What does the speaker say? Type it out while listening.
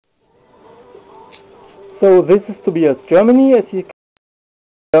So this is Tobias, Germany. As you can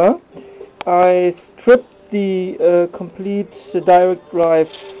see here, I stripped the complete direct drive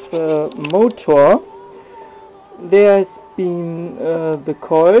motor. There has been the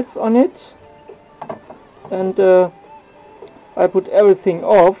coils on it, and I put everything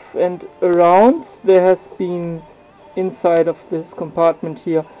off, and around there has been, inside of this compartment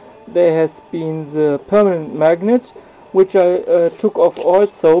here, there has been the permanent magnet, which I took off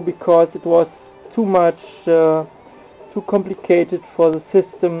also because it was too much too complicated for the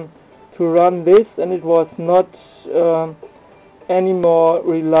system to run this, and it was not any more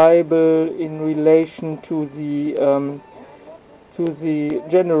reliable in relation to the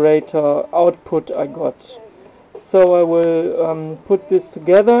generator output I got. So I will put this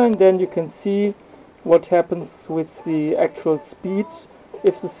together, and then you can see what happens with the actual speed,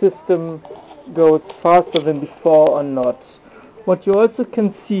 if the system goes faster than before or not. What you also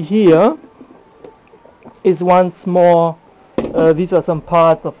can see here is once more, these are some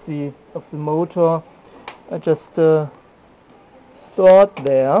parts of the motor I just stored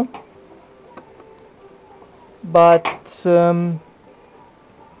there, but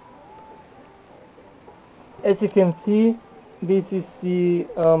as you can see, this is the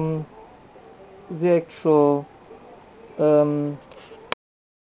actual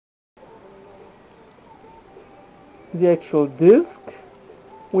disc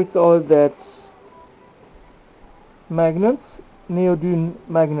with all that magnets, neodyne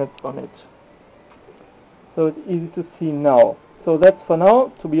magnets on it. So it's easy to see now. So that's for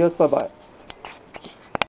now. Tobias, bye bye.